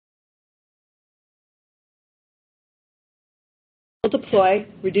Deploy,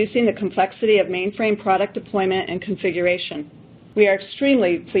 reducing the complexity of mainframe product deployment and configuration. We are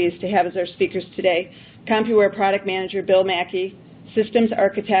extremely pleased to have as our speakers today Compuware Product Manager Bill Mackey, Systems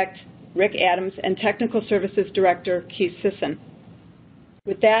Architect Rick Adams, and Technical Services Director Keith Sisson.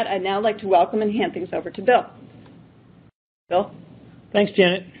 With that, I'd now like to welcome and hand things over to Bill. Bill? Thanks,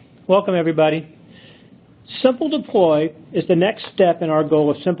 Janet. Welcome, everybody. Simple Deploy is the next step in our goal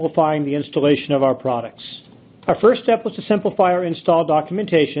of simplifying the installation of our products. Our first step was to simplify our install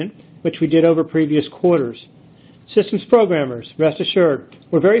documentation, which we did over previous quarters. Systems programmers, rest assured,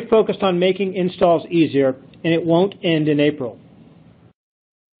 we're very focused on making installs easier, and it won't end in April.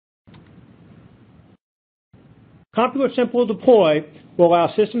 Compuware Simple Deploy will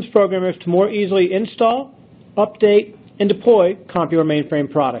allow systems programmers to more easily install, update, and deploy Compuware mainframe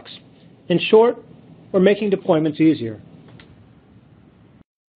products. In short, we're making deployments easier.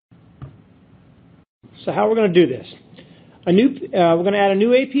 So how are we going to do this? We're going to add a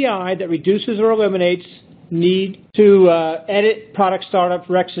new API that reduces or eliminates need to edit product startup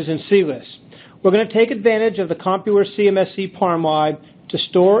rexes and CLIS. We're going to take advantage of the Compuware CMSC ParmWide to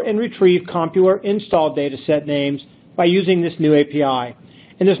store and retrieve Compuware install dataset names by using this new API.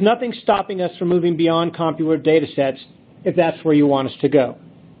 And there's nothing stopping us from moving beyond Compuware datasets if that's where you want us to go.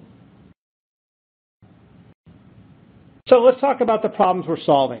 So let's talk about the problems we're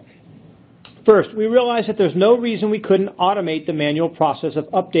solving. First, we realized that there's no reason we couldn't automate the manual process of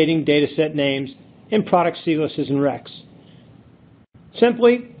updating dataset names in product CLISs and recs.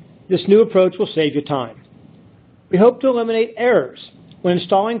 Simply, this new approach will save you time. We hope to eliminate errors. When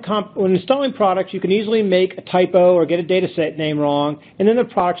installing products, you can easily make a typo or get a dataset name wrong, and then the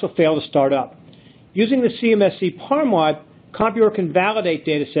products will fail to start up. Using the CMSC ParmWide, Compuware can validate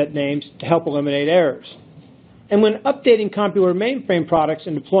dataset names to help eliminate errors. And when updating Compuware mainframe products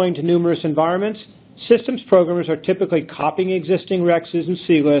and deploying to numerous environments, systems programmers are typically copying existing rexes and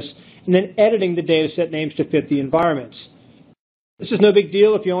CLIS and then editing the dataset names to fit the environments. This is no big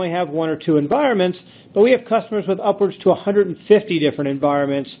deal if you only have one or two environments, but we have customers with upwards to 150 different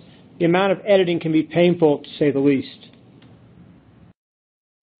environments. The amount of editing can be painful, to say the least.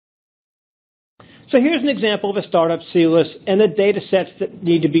 So here's an example of a startup CLIS and the datasets that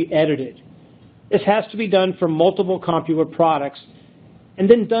need to be edited. This has to be done for multiple Compuware products and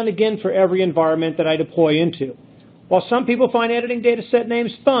then done again for every environment that I deploy into. While some people find editing dataset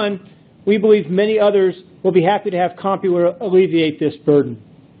names fun, we believe many others will be happy to have Compuware alleviate this burden.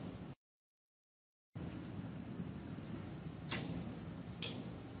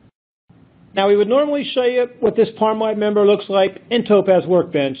 Now, we would normally show you what this ParmWide member looks like in Topaz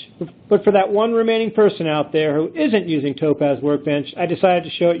Workbench, but for that one remaining person out there who isn't using Topaz Workbench, I decided to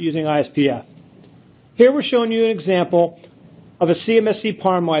show it using ISPF. Here we're showing you an example of a CMSC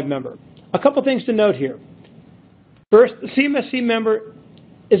ParmWide member. A couple things to note here. First, the CMSC member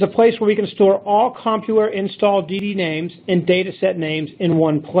is a place where we can store all Compuware installed DD names and dataset names in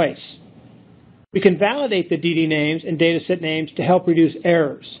one place. We can validate the DD names and dataset names to help reduce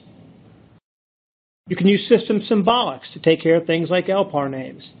errors. You can use system symbolics to take care of things like LPAR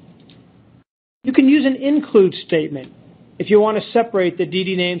names. You can use an include statement if you want to separate the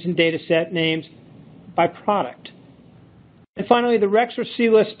DD names and dataset names by product. And finally, the Rex or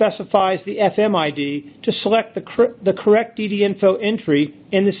CLIS specifies the FM ID to select the correct DD info entry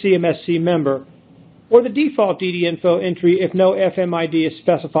in the CMSC member, or the default DD info entry if no FM ID is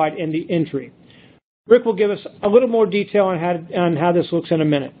specified in the entry. Rick will give us a little more detail on how this looks in a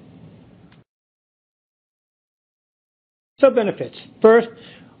minute. So benefits. First,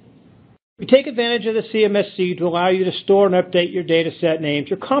 we take advantage of the CMSC to allow you to store and update your dataset names,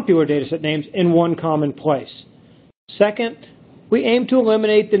 your Compuware dataset names, in one common place. Second, we aim to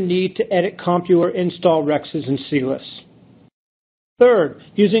eliminate the need to edit Compuware install rexes and CLIS. Third,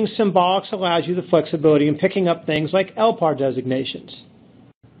 using symbolics allows you the flexibility in picking up things like LPAR designations.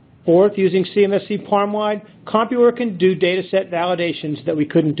 Fourth, using CMSC ParmWide, Compuware can do dataset validations that we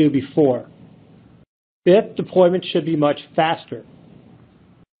couldn't do before. Fifth, deployment should be much faster.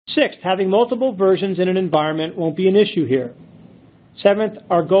 Sixth, having multiple versions in an environment won't be an issue here. Seventh,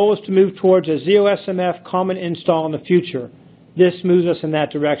 our goal is to move towards a ZOSMF common install in the future. This moves us in that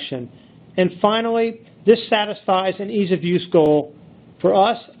direction. And finally, this satisfies an ease of use goal for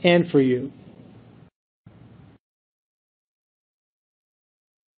us and for you.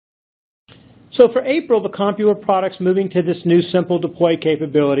 So for April, the Compuware products moving to this new simple deploy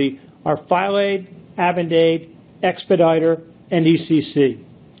capability are FileAid, Aventaid, Expediter, and ECC.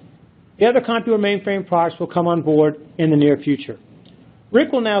 The other Compuware mainframe products will come on board in the near future.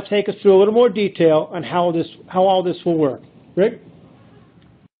 Rick will now take us through a little more detail on how all this will work. Rick?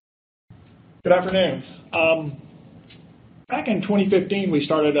 Good afternoon. Back in 2015, we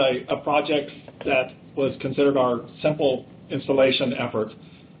started a project that was considered our simple installation effort.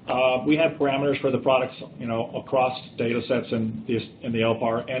 We had parameters for the products, across data sets in the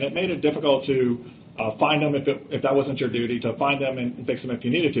LPAR, and it made it difficult to find them if that wasn't your duty, to find them and fix them if you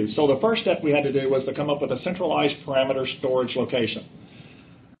needed to. So the first step we had to do was to come up with a centralized parameter storage location.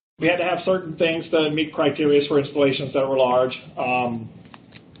 We had to have certain things to meet criteria for installations that were large.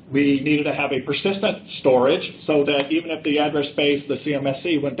 We needed to have a persistent storage so that even if the address space, the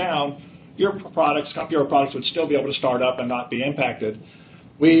CMSC, went down, your products, Compuware products, would still be able to start up and not be impacted.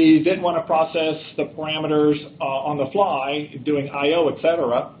 We didn't want to process the parameters on the fly, doing I/O,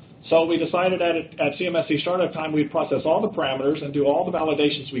 etc. So we decided at CMSC startup time we'd process all the parameters and do all the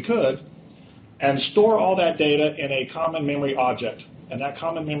validations we could and store all that data in a common memory object. And that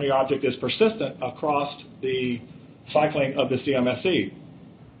common memory object is persistent across the cycling of the CMSC.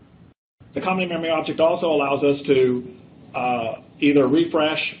 The common memory object also allows us to either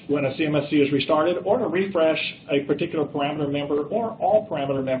refresh when a CMSC is restarted or to refresh a particular parameter member or all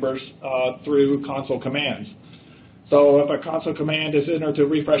parameter members through console commands. So if a console command is entered to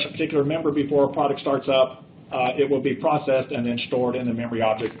refresh a particular member before a product starts up, it will be processed and then stored in the memory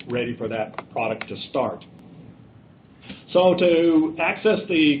object ready for that product to start. So to access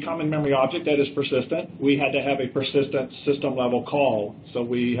the common memory object that is persistent, we had to have a persistent system level call. So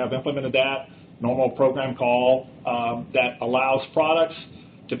we have implemented that normal program call that allows products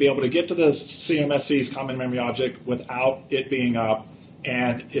to be able to get to the CMSC's common memory object without it being up,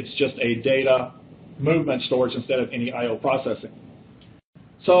 and it's just a data movement storage instead of any I/O processing.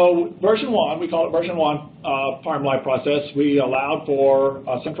 So version 1, we call it version 1 PARM live process. We allowed for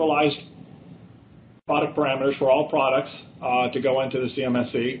centralized product parameters for all products to go into the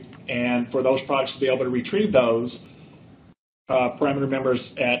CMSC, and for those products to be able to retrieve those parameter members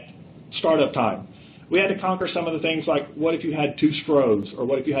at startup time. We had to conquer some of the things like, what if you had 2 strobes, or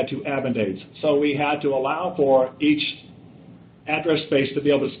what if you had 2 abindates? So we had to allow for each address space to be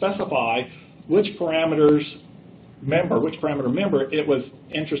able to specify which parameter member it was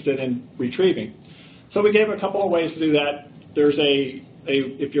interested in retrieving. So we gave a couple of ways to do that. There's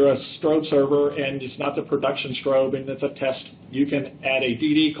if you're a strobe server and it's not the production strobe and it's a test, you can add a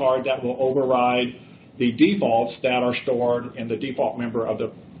DD card that will override the defaults that are stored in the default member of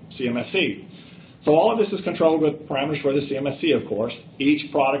the CMSC. So all of this is controlled with parameters for the CMSC, of course.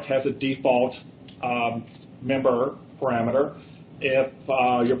 Each product has a default member parameter. If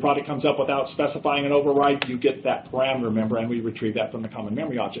your product comes up without specifying an override, you get that parameter member, and we retrieve that from the common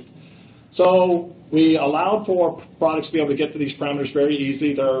memory object. So we allowed for products to be able to get to these parameters very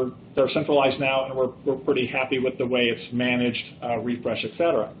easy. They're centralized now, and we're pretty happy with the way it's managed, refresh,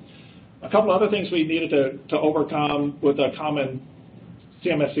 etc. A couple other things we needed to overcome with a common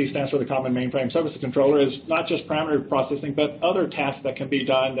CMSC, stands for the Common Mainframe Services Controller, is not just parameter processing, but other tasks that can be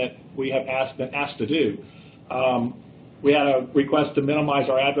done that we have been asked to do. We had a request to minimize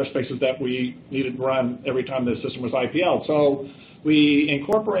our address spaces that we needed to run every time the system was IPL. So we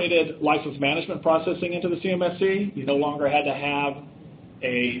incorporated license management processing into the CMSC. You no longer had to have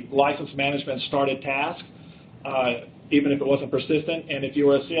a license management started task, even if it wasn't persistent. And if you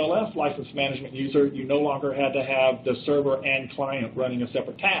were a CLS license management user, you no longer had to have the server and client running as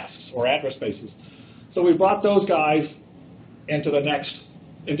separate tasks or address spaces. So we brought those guys into the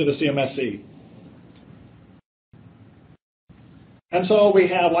CMSC. And so we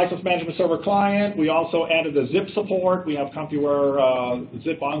have license management server client. We also added the zip support. We have Compuware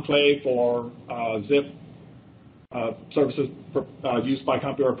zip enclave for zip services used by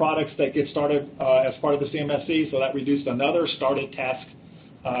Compuware products that get started as part of the CMSC. So that reduced another started task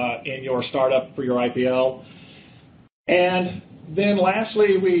in your startup for your IPL. And then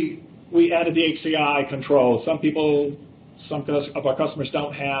lastly, we added the HCI control. Some of our customers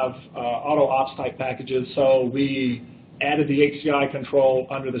don't have auto ops type packages, so we added the HCI control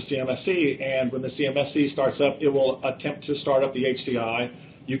under the CMSC, and when the CMSC starts up, it will attempt to start up the HCI.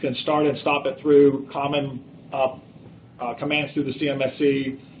 You can start and stop it through common commands through the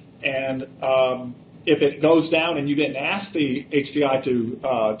CMSC, and if it goes down and you didn't ask the HCI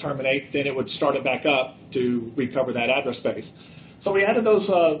to terminate, then it would start it back up to recover that address space. So we added those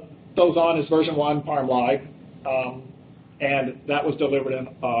on as version 1 PARM Live, and that was delivered in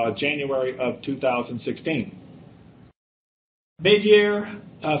January of 2016. Mid-year,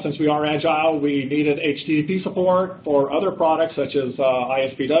 since we are agile, we needed HTTP support for other products such as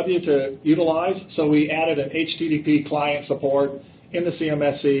ISPW to utilize. So we added an HTTP client support in the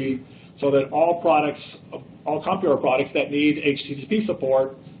CMSC so that all Compuware products that need HTTP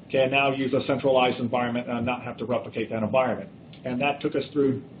support can now use a centralized environment and not have to replicate that environment. And that took us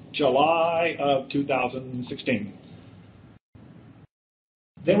through July of 2016.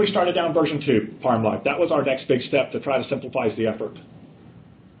 Then we started down version 2, Parm Live. That was our next big step to try to simplify the effort.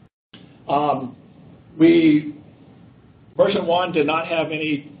 Version 1 did not have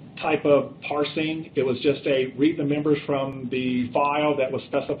any type of parsing. It was just a read the members from the file that was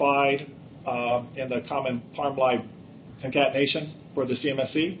specified in the common Parm Live concatenation for the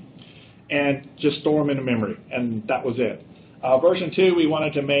CMSC, and just store them in memory, and that was it. Version 2, we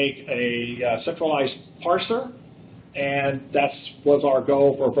wanted to make a centralized parser, and that was our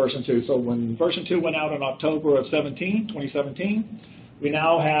goal for version 2. So when version 2 went out in October of 2017, we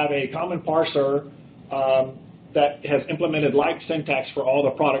now have a common parser that has implemented like syntax for all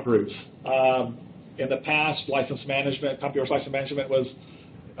the product groups. In the past, license management, Compuware's license management was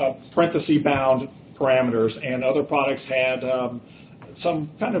parenthesis-bound parameters, and other products had some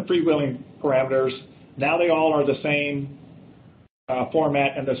kind of freewheeling parameters. Now they all are the same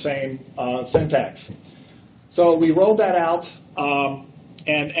format and the same syntax. So we rolled that out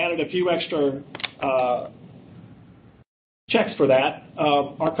and added a few extra checks for that.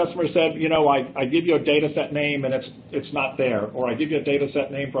 Our customer said, you know, I give you a data set name and it's not there, or I give you a data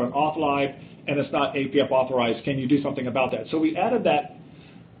set name for an auth live and it's not APF authorized. Can you do something about that? So we added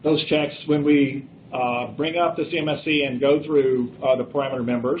those checks when we bring up the CMSC and go through the parameter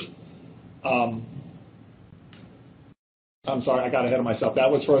members. I'm sorry, I got ahead of myself. That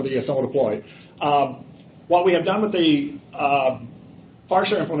was for the assemble deploy. What we have done with the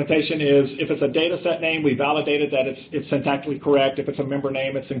parser implementation is, if it's a data set name, we validated that it's syntactically correct. If it's a member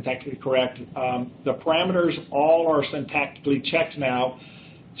name, it's syntactically correct. The parameters all are syntactically checked now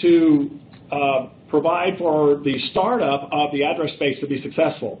to provide for the startup of the address space to be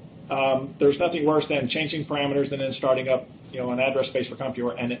successful. There's nothing worse than changing parameters and then starting up, an address space for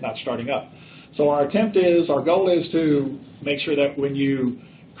Compuware and it not starting up. So our goal is to make sure that when you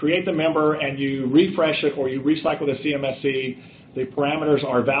create the member and you refresh it or you recycle the CMSC, the parameters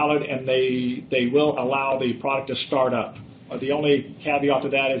are valid and they will allow the product to start up. The only caveat to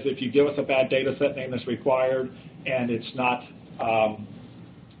that is if you give us a bad data set name that's required and it's not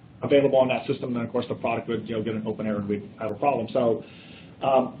available on that system, then of course the product would get an open error and we'd have a problem. So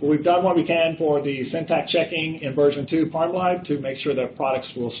we've done what we can for the syntax checking in version 2 Parm Live to make sure that products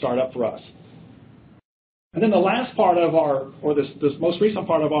will start up for us. And then the last part of this most recent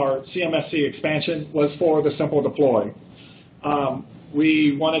part of our CMSC expansion was for the simple deploy.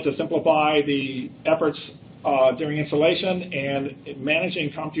 We wanted to simplify the efforts during installation, and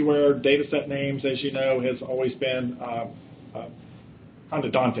managing Compuware data set names, as you know, has always been kind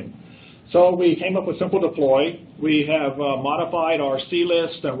of daunting. So we came up with simple deploy. We have modified our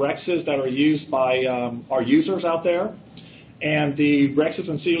C-lists and rexes that are used by our users out there. And the rexes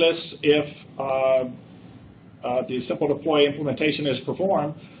and C-lists, if the simple deploy implementation is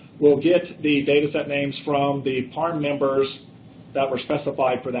performed, we'll get the data set names from the Parm members that were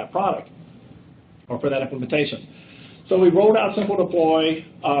specified for that product or for that implementation. So we rolled out simple deploy.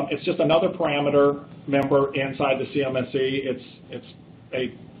 It's just another parameter member inside the CMSC.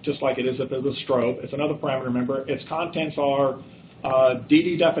 It's just like it is if it was strobe. It's another parameter member. Its contents are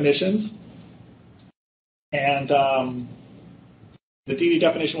DD definitions, and the DD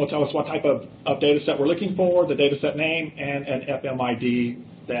definition will tell us what type of data set we're looking for, the data set name, and an FMID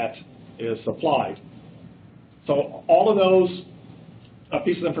that is supplied. So all of those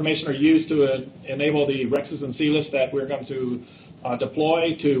pieces of information are used to enable the rexes and C-lists that we're going to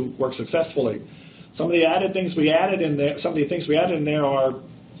deploy to work successfully. Some of the things we added in there are,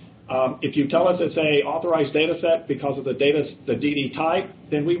 if you tell us it's a authorized data set because of the DD type,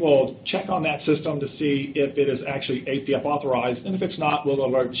 then we will check on that system to see if it is actually APF authorized, and if it's not, we'll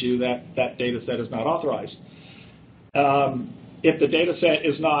alert you that that data set is not authorized. If the data set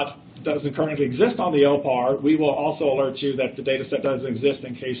doesn't currently exist on the LPAR, we will also alert you that the data set doesn't exist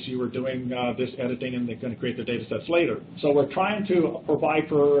in case you were doing this editing and they're going to create the data sets later. So we're trying to provide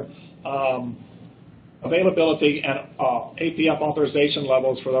for availability and APF authorization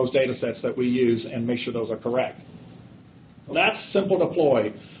levels for those data sets that we use and make sure those are correct. Well, that's simple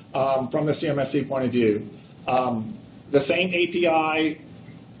deploy from the CMSC point of view. The same API,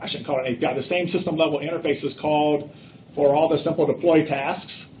 I shouldn't call it an API, the same system level interface is called for all the simple deploy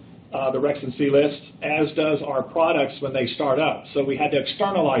tasks, the Rex and C list, as does our products when they start up. So we had to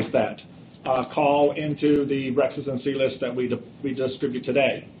externalize that call into the Rexes and C lists that we distribute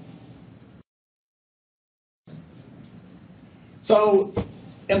today. So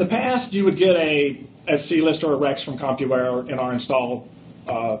in the past, you would get a C-list or a Rex from Compuware in our installed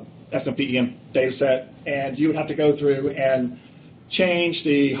SMPEM data set, and you would have to go through and change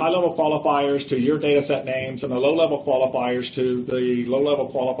the high-level qualifiers to your data set names and the low-level qualifiers to the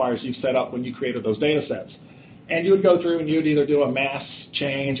low-level qualifiers you set up when you created those data sets. and you would go through and you'd either do a mass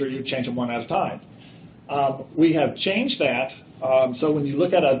change or you'd change them one at a time. We have changed that, so when you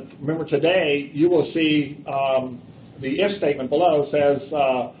look at remember today, you will see the if statement below says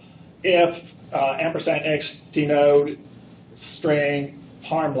if ampersand xtnode string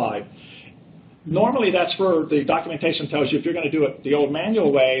parmlib. Normally that's where the documentation tells you if you're going to do it the old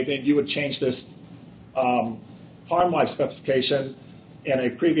manual way, then you would change this parmlib specification in a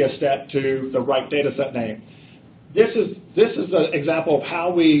previous step to the right data set name. This is an example of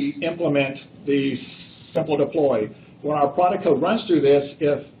how we implement the simple deploy. When our product code runs through this,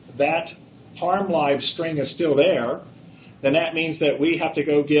 if that parmlib string is still there, then that means that we have to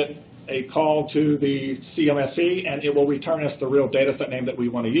go get a call to the CMSC, and it will return us the real data set name that we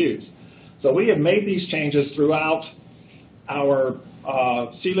want to use. So we have made these changes throughout our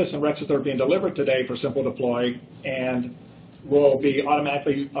CLIST and REXs that are being delivered today for simple deploy, and will be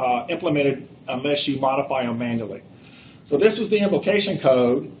automatically implemented unless you modify them manually. So this is the invocation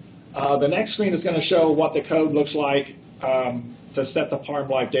code. The next screen is going to show what the code looks like to set the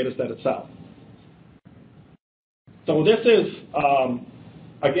parmlib data set itself. So this is,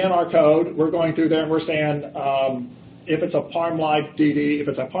 again, our code. We're going through there and we're saying if it's a parmlib DD, if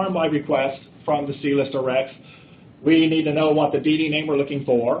it's a parmlib request from the CLIST or REX, we need to know what the DD name we're looking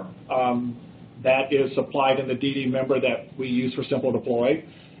for. That is supplied in the DD member that we use for simple deploy.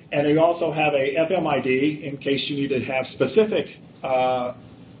 And we also have a FMID in case you need to have specific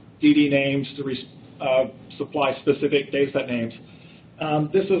DD names to supply specific data set names.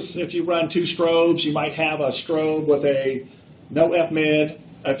 This is, if you run two strobes, you might have a strobe with a no fmid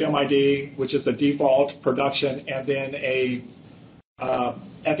FMID, which is the default production, and then a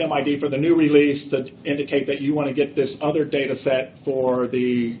FMID for the new release to indicate that you want to get this other data set for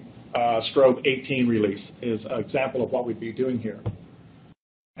the strobe 18 release, is an example of what we'd be doing here.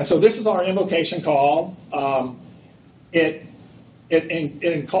 And so this is our invocation call. It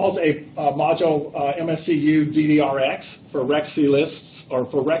calls a module MSCU DDRX for Rex CLISTs or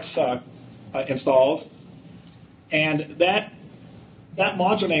for Rex installs, and that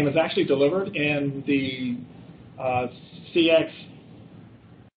module name is actually delivered in the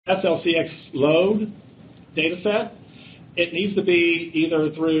SLCX load data set. It needs to be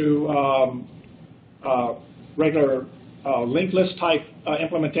either through regular linked list type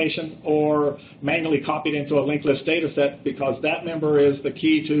implementation or manually copied into a linked list data set, because that member is the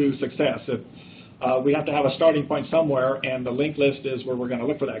key to success. We have to have a starting point somewhere, and the linked list is where we're going to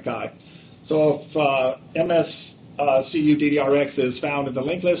look for that guy. So if MSCU DDRX is found in the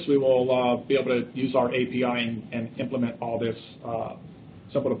linked list, we will be able to use our API and implement all this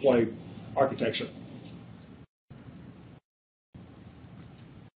simple deploy architecture.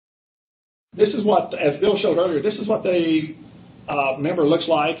 This is what, as Bill showed earlier, this is what the member looks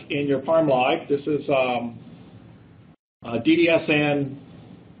like in your parmlib. This is DDSN,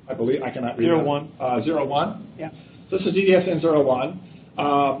 I believe, I cannot read 01. 01. Yeah. So this is DDSN 01.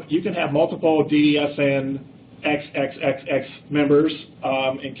 You can have multiple DDSN XXXX members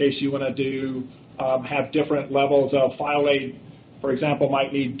in case you want to do have different levels of file aid. For example,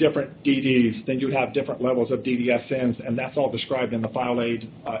 might need different DDs, then you would have different levels of DDSNs, and that's all described in the file aid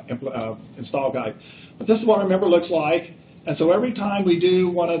install guide. But this is what our member looks like, and so every time we do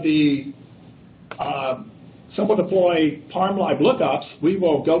one of the simple deploy parmlib lookups, we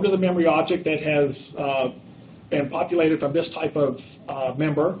will go to the memory object that has been populated from this type of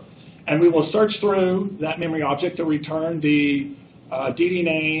member, and we will search through that memory object to return the DD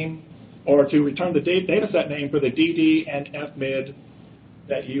name, or to return the data set name for the DD and fmid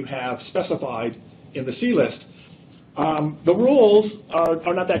that you have specified in the CLIST. The rules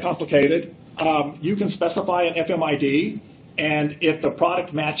are not that complicated. You can specify an FMID, and if the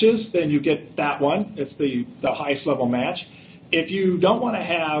product matches, then you get that one. It's the highest level match. If you don't want to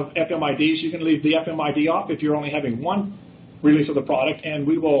have FMIDs, you can leave the FMID off if you're only having one release of the product, and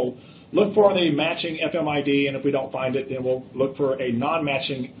we will look for the matching FMID, and if we don't find it, then we'll look for a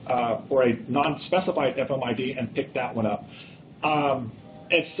non-matching or a non-specified FMID and pick that one up.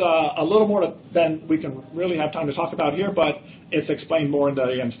 It's a little more than we can really have time to talk about here, but it's explained more in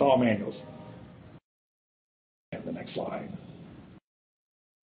the install manuals. And the next slide.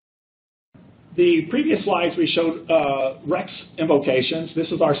 The previous slides we showed Rex invocations. This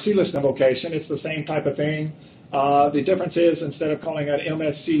is our CLIST invocation. It's the same type of thing. The difference is, instead of calling it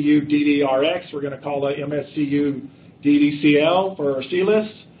MSCU DDRX, we're going to call it MSCU DDCL for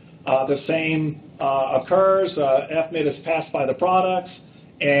CLIST. The same occurs. fmid is passed by the products,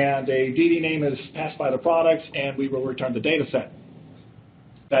 and a DD name is passed by the products, and we will return the data set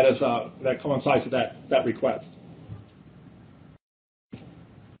that coincides with that request.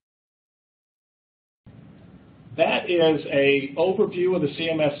 That is an overview of the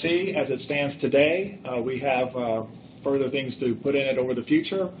CMSC as it stands today. We have further things to put in it over the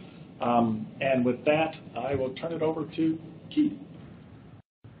future. And with that, I will turn it over to Keith.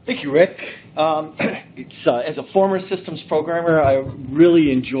 Thank you, Rick. As a former systems programmer, I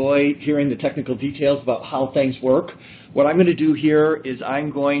really enjoy hearing the technical details about how things work. What I'm going to do here is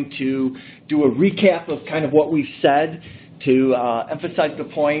I'm going to do a recap of kind of what we've said to emphasize the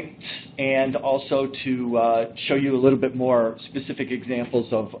points and also to show you a little bit more specific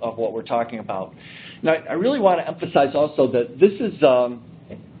examples of what we're talking about. Now, I really want to emphasize also that this is, our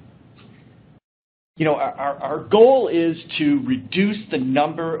goal is to reduce the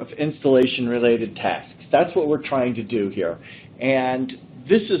number of installation-related tasks. That's what we're trying to do here. And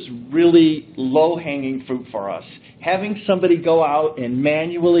this is really low-hanging fruit for us. Having somebody go out and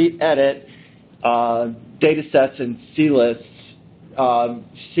manually edit data sets and C-lists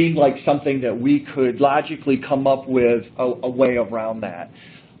seemed like something that we could logically come up with a way around that.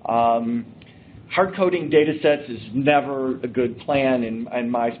 Hard-coding data sets is never a good plan in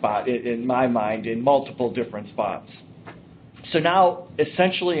my mind, in multiple different spots. So now,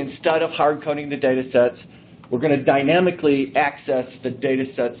 essentially, instead of hard-coding the data sets, we're going to dynamically access the data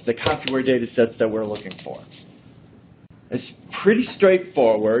sets, the Compuware data sets that we're looking for. It's pretty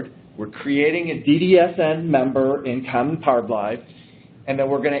straightforward. We're creating a DDSN member in Common Parblive, and then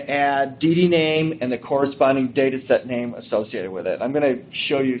we're going to add DD name and the corresponding data set name associated with it. I'm going to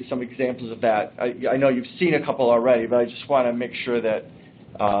show you some examples of that. I know you've seen a couple already, but I just want to make sure that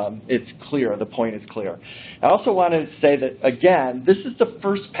it's clear, the point is clear. I also wanted to say that, again, this is the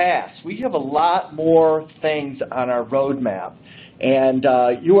first pass. We have a lot more things on our roadmap. And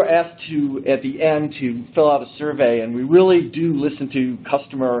you were asked to, at the end, to fill out a survey, and we really do listen to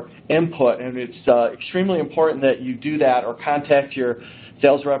customer input, and it's extremely important that you do that or contact your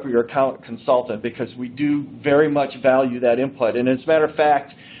sales rep or your account consultant, because we do very much value that input. And as a matter of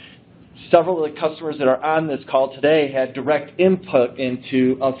fact, several of the customers that are on this call today had direct input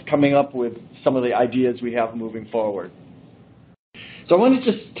into us coming up with some of the ideas we have moving forward. So I want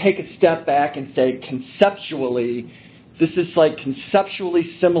to just take a step back and say, conceptually, this is like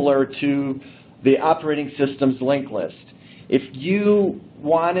conceptually similar to the operating system's linked list. If you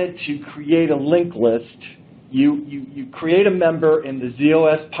wanted to create a linked list, you create a member in the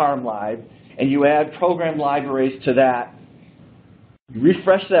ZOS Parmlib, and you add program libraries to that. You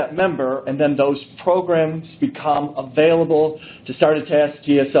refresh that member, and then those programs become available to start a task,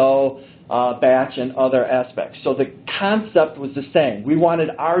 TSO, batch, and other aspects. So the concept was the same. We wanted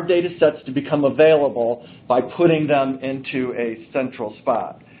our data sets to become available by putting them into a central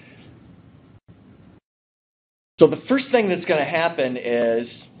spot. So the first thing that's going to happen is,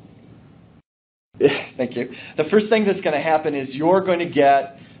 thank you. The first thing that's going to happen is you're going to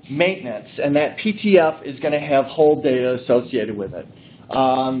get maintenance, and that PTF is going to have hold data associated with it.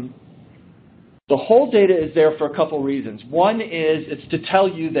 The hold data is there for a couple reasons. One is it's to tell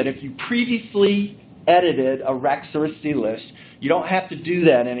you that if you previously edited a Rex or a C-list, you don't have to do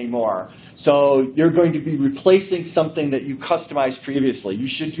that anymore. So you're going to be replacing something that you customized previously. You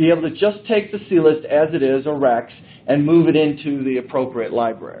should be able to just take the C-list as it is, or Rex, and move it into the appropriate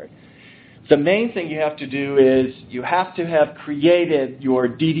library. The main thing you have to do is you have to have created your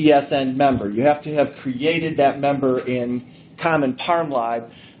DDSN member. You have to have created that member in Common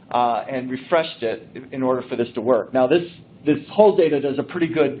Parmlib and refreshed it in order for this to work. Now this whole data does a pretty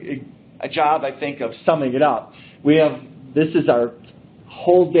good job, I think, of summing it up. This is our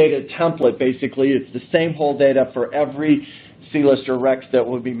whole data template, basically. It's the same whole data for every C-list or Rex that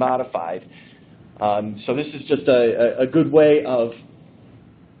will be modified. So this is just a good way of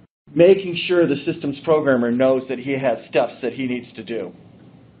making sure the systems programmer knows that he has steps that he needs to do.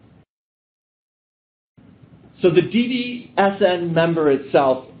 So the DDSN member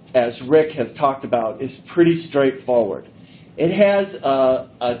itself, as Rick has talked about, is pretty straightforward. It has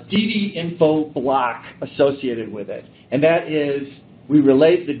a DD info block associated with it, and that is we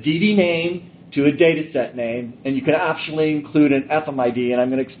relate the DD name to a data set name, and you can optionally include an FMID, and I'm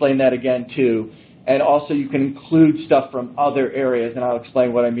going to explain that again too. And also you can include stuff from other areas, and I'll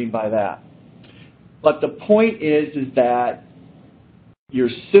explain what I mean by that. But the point is that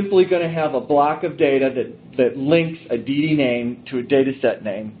you're simply going to have a block of data that links a DD name to a data set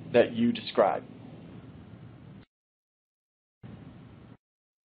name that you describe.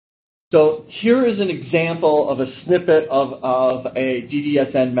 So here is an example of a snippet of a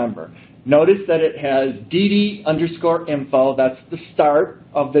DDSN member. Notice that it has DD_info, that's the start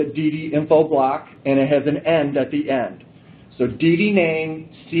of the DD info block, and it has an end at the end. So DD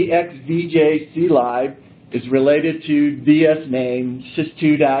name, CXVJ CLive, is related to DS name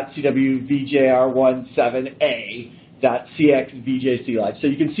sys2.cwvjr17a.cxvjclive. So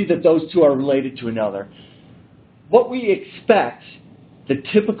you can see that those two are related to another. What we expect, the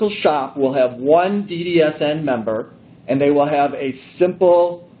typical shop will have one DDSN member, and they will have a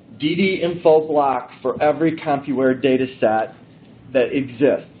simple DD info block for every Compuware data set that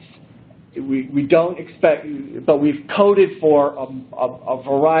exists. We don't expect, but we've coded for a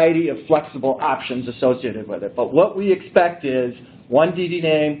variety of flexible options associated with it. But what we expect is one DD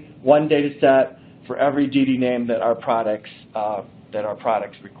name, one data set for every DD name that our products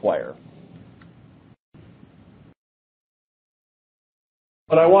require.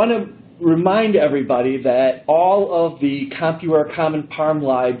 But I want to remind everybody that all of the Compuware Common Parm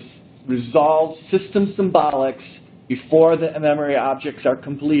libs resolve system symbolics before the memory objects are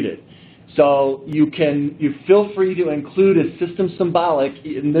completed. So you feel free to include a system symbolic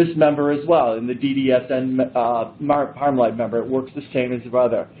in this member as well, in the DDSN Parm lib member. It works the same as the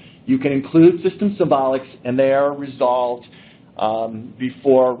other. You can include system symbolics, and they are resolved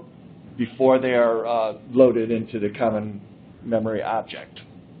before they are loaded into the common memory object.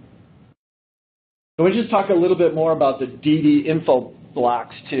 So we just talk a little bit more about the DD info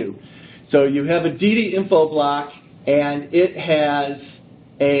blocks too. So you have a DD info block, and it has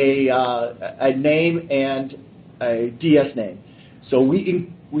a name and a DS name. So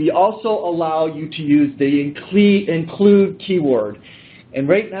we also allow you to use the include keyword. And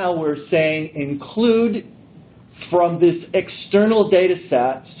right now we're saying include from this external data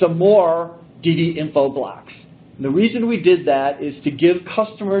set some more DD info blocks. And the reason we did that is to give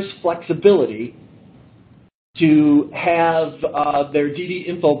customers flexibility to have their DD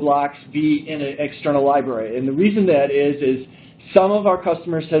info blocks be in an external library. And the reason that is some of our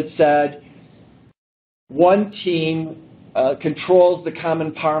customers had said one team controls the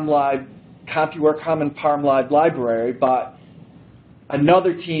Common Parm lib, Compuware Common Parm lib library, but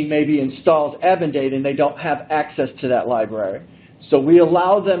another team maybe installs admin data and they don't have access to that library. So we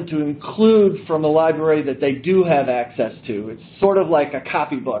allow them to include from a library that they do have access to. It's sort of like a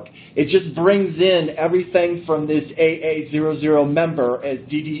copybook. It just brings in everything from this AA00 member as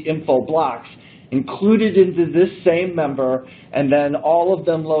DD info blocks, included into this same member, and then all of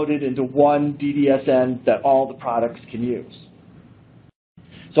them loaded into one DDSN that all the products can use.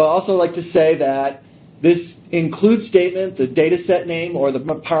 So I also like to say that this include statement, the data set name or the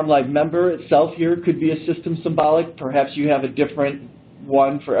Parm lib member itself here could be a system symbolic. Perhaps you have a different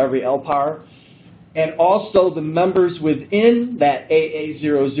one for every LPAR. And also the members within that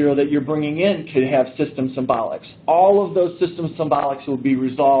AA00 that you're bringing in could have system symbolics. All of those system symbolics will be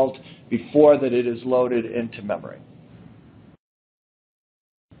resolved before that it is loaded into memory.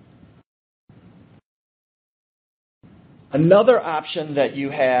 Another option that you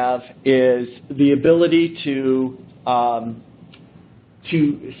have is the ability to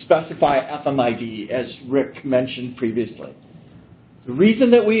specify FMID, as Rick mentioned previously. The reason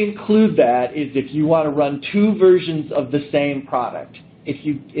that we include that is if you want to run two versions of the same product.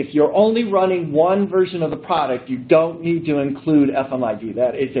 If you're only running one version of the product, you don't need to include FMID.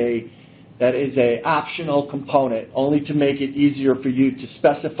 That is a optional component, only to make it easier for you to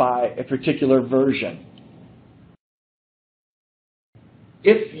specify a particular version.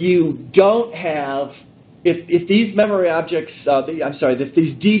 If you don't have, if these memory objects, if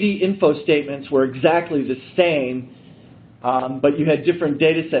these DD info statements were exactly the same, but you had different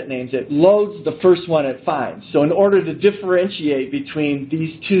data set names, it loads the first one it finds. So in order to differentiate between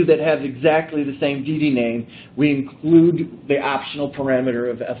these two that have exactly the same DD name, we include the optional parameter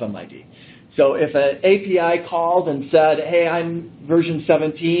of FMID. So if an API called and said, hey, I'm version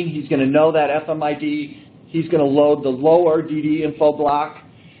 17, he's going to know that FMID. He's going to load the lower DD info block.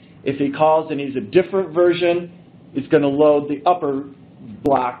 If he calls and he's a different version, it's going to load the upper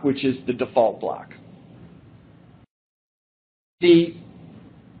block, which is the default block. The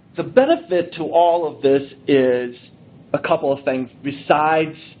benefit to all of this is a couple of things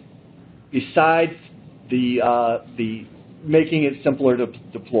besides the making it simpler to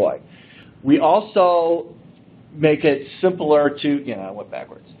deploy. We also make it simpler to, I went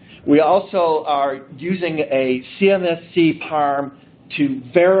backwards. We also are using a CMSC parm to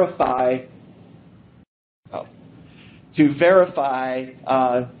verify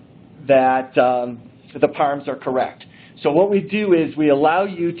that the parms are correct. So what we do is we allow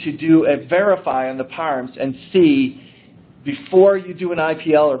you to do a verify on the parms and see before you do an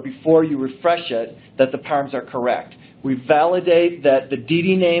IPL or before you refresh it that the parms are correct. We validate that the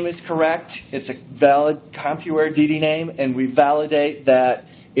DD name is correct. It's a valid Compuware DD name, and we validate that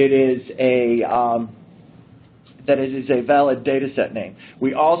it is a valid data set name.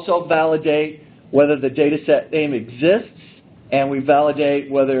 We also validate whether the data set name exists, and we validate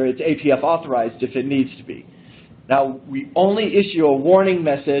whether it's APF authorized if it needs to be. Now, we only issue a warning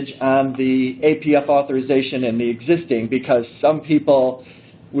message on the APF authorization and the existing because some people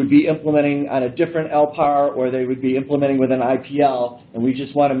would be implementing on a different LPAR or they would be implementing with an IPL, and we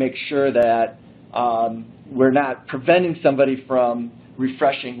just want to make sure that we're not preventing somebody from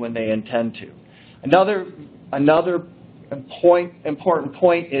refreshing when they intend to. Another important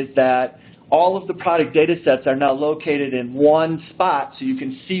point is that all of the product data sets are now located in one spot so you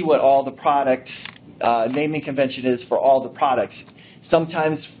can see what all the product naming convention is for all the products.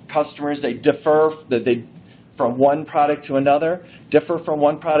 Sometimes customers, they differ from one product to another,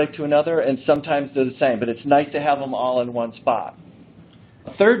 and sometimes they're the same, but it's nice to have them all in one spot.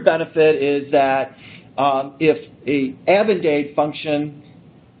 A third benefit is that if a Abendade function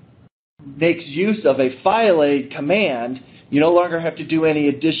makes use of a file aid command, you no longer have to do any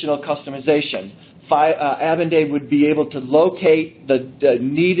additional customization. Abendade would be able to locate the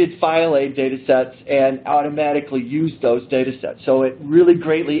needed file aid data sets and automatically use those data sets. So it really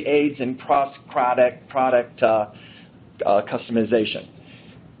greatly aids in cross-product customization.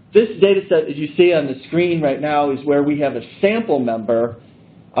 This data set, as you see on the screen right now, is where we have a sample member.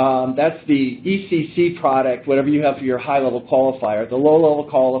 That's the ECC product, whatever you have for your high-level qualifier. The low-level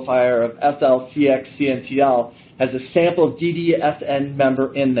qualifier of SL, CX, CNTL has a sample DDSN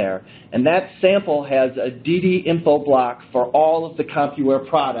member in there. And that sample has a DD info block for all of the Compuware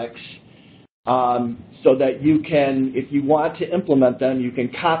products so that you can, if you want to implement them, you can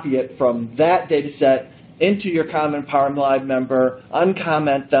copy it from that data set into your common PowerLive member,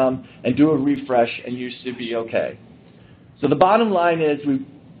 uncomment them, and do a refresh, and you should be okay. So the bottom line is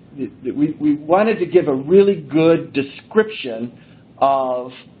we wanted to give a really good description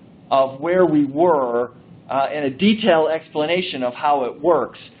of where we were and a detailed explanation of how it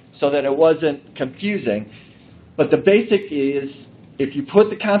works so that it wasn't confusing. But the basic is if you put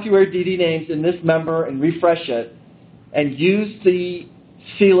the Compuware DD names in this member and refresh it and use the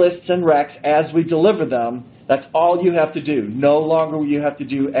C-lists and recs as we deliver them, that's all you have to do. No longer will you have to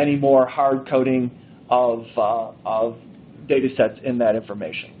do any more hard coding of data sets in that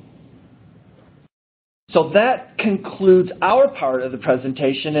information. So that concludes our part of the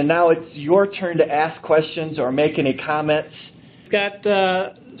presentation, and now it's your turn to ask questions or make any comments. We've got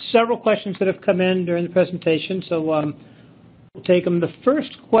several questions that have come in during the presentation, so we'll take them. The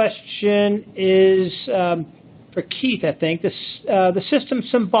first question is for Keith, I think. The system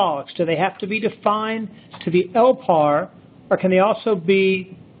symbolics, do they have to be defined to the LPAR, or can they also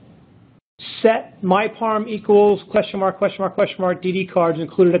be set myparm equals question mark, DD cards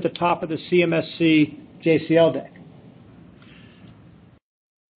included at the top of the CMSC JCL deck?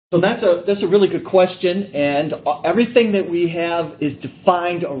 So that's a really good question, and everything that we have is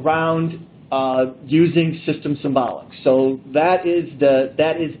defined around using system symbolics. So that is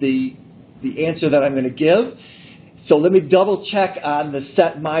the answer that I'm going to give. So let me double check on the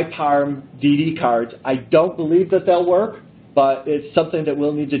set myparm DD cards. I don't believe that they'll work, but it's something that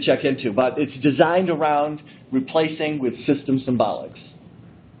we'll need to check into. But it's designed around replacing with system symbolics.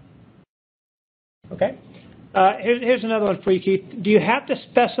 Okay. Here's another one for you, Keith. Do you have to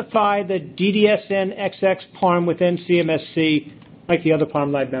specify the DDSN XX parm within CMSC like the other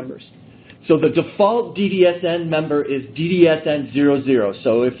ParmLive members? So the default DDSN member is DDSN 00.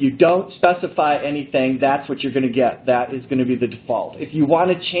 So if you don't specify anything, that's what you're going to get. That is going to be the default. If you want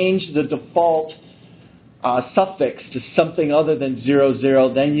to change the default suffix to something other than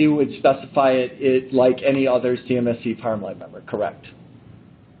 00, then you would specify it like any other CMSC ParmLive member, correct?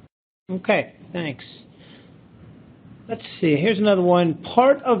 Okay, thanks. Let's see, here's another one.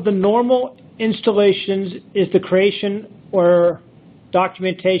 Part of the normal installations is the creation or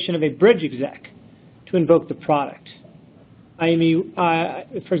documentation of a bridge exec to invoke the product. I mean,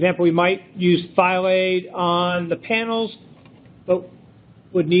 for example, we might use file aid on the panels, but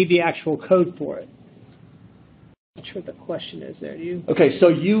would need the actual code for it. I'm not sure what the question is there. Do you? Okay, so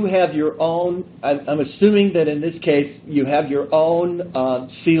you have your own, I'm assuming that in this case you have your own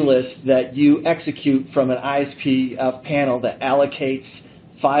C-list that you execute from an ISP panel that allocates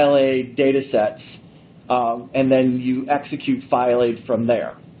file aid data sets, and then you execute file aid from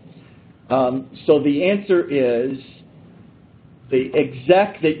there. So the answer is the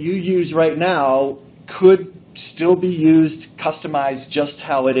exec that you use right now could still be used, customized just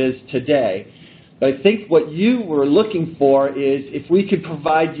how it is today. But I think what you were looking for is if we could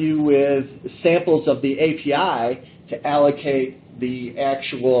provide you with samples of the API to allocate the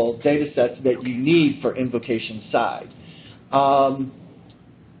actual data sets that you need for invocation side.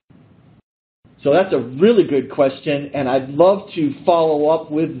 So that's a really good question, and I'd love to follow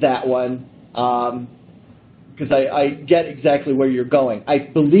up with that one because I get exactly where you're going. I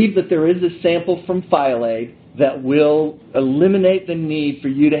believe that there is a sample from FileAid that will eliminate the need for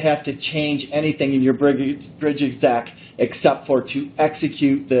you to have to change anything in your bridge exec except for to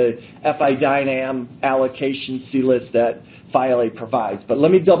execute the FI Dynam allocation CLIST that FileAid provides. But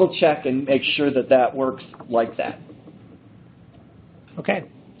let me double check and make sure that that works like that. Okay.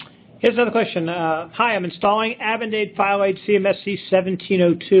 Here's another question. Hi, I'm installing Avondate FileAid CMSC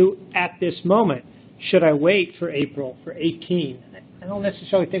 1702 at this moment. Should I wait for April for 18? I don't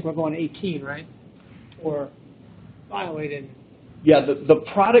necessarily think we're going to 18, right? Or FileAid in. Yeah, the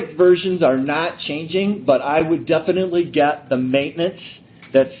product versions are not changing, but I would definitely get the maintenance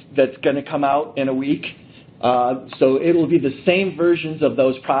that's going to come out in a week. So it will be the same versions of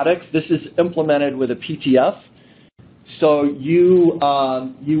those products. This is implemented with a PTF. So you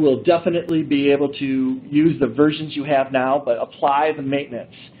will definitely be able to use the versions you have now, but apply the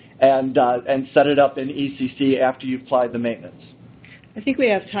maintenance and set it up in ECC after you've applied the maintenance. I think we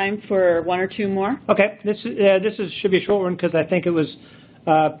have time for one or two more. Okay, this should be a short one because I think it was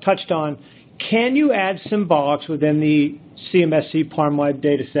touched on. Can you add symbolics within the CMSC PARM-wide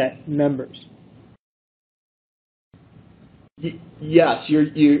dataset members? Yes, you're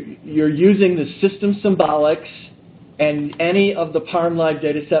using the system symbolics, and any of the PARM-wide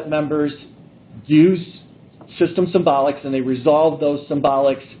dataset members use system symbolics, and they resolve those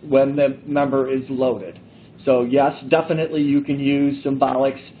symbolics when the member is loaded. So yes, definitely you can use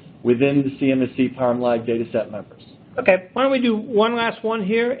symbolics within the CMSC PARM-wide dataset members. Okay, why don't we do one last one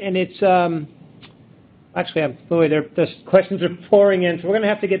here, and it's, actually, the questions are pouring in, so we're going to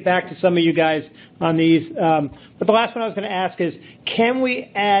have to get back to some of you guys on these. But the last one I was going to ask is, can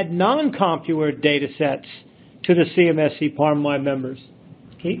we add non-Compuware datasets to the CMSC PARM-wide members?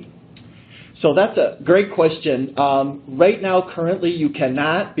 Keith? So that's a great question. Right now, currently, you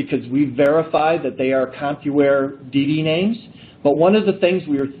cannot because we verified that they are Compuware DD names. But one of the things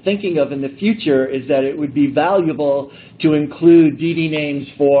we are thinking of in the future is that it would be valuable to include DD names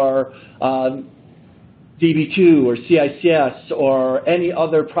for DB2 or CICS or any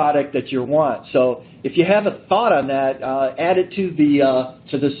other product that you want. So if you have a thought on that, add it to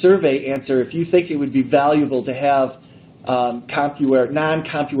the survey answer if you think it would be valuable to have Compuware,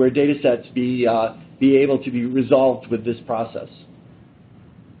 non-Compuware datasets be able to be resolved with this process.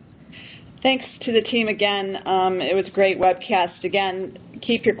 Thanks to the team again. It was a great webcast. Again,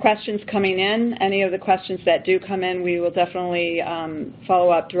 keep your questions coming in. Any of the questions that do come in, we will definitely follow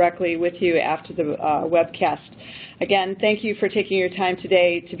up directly with you after the webcast. Again, thank you for taking your time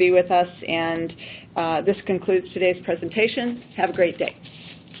today to be with us, and this concludes today's presentation. Have a great day.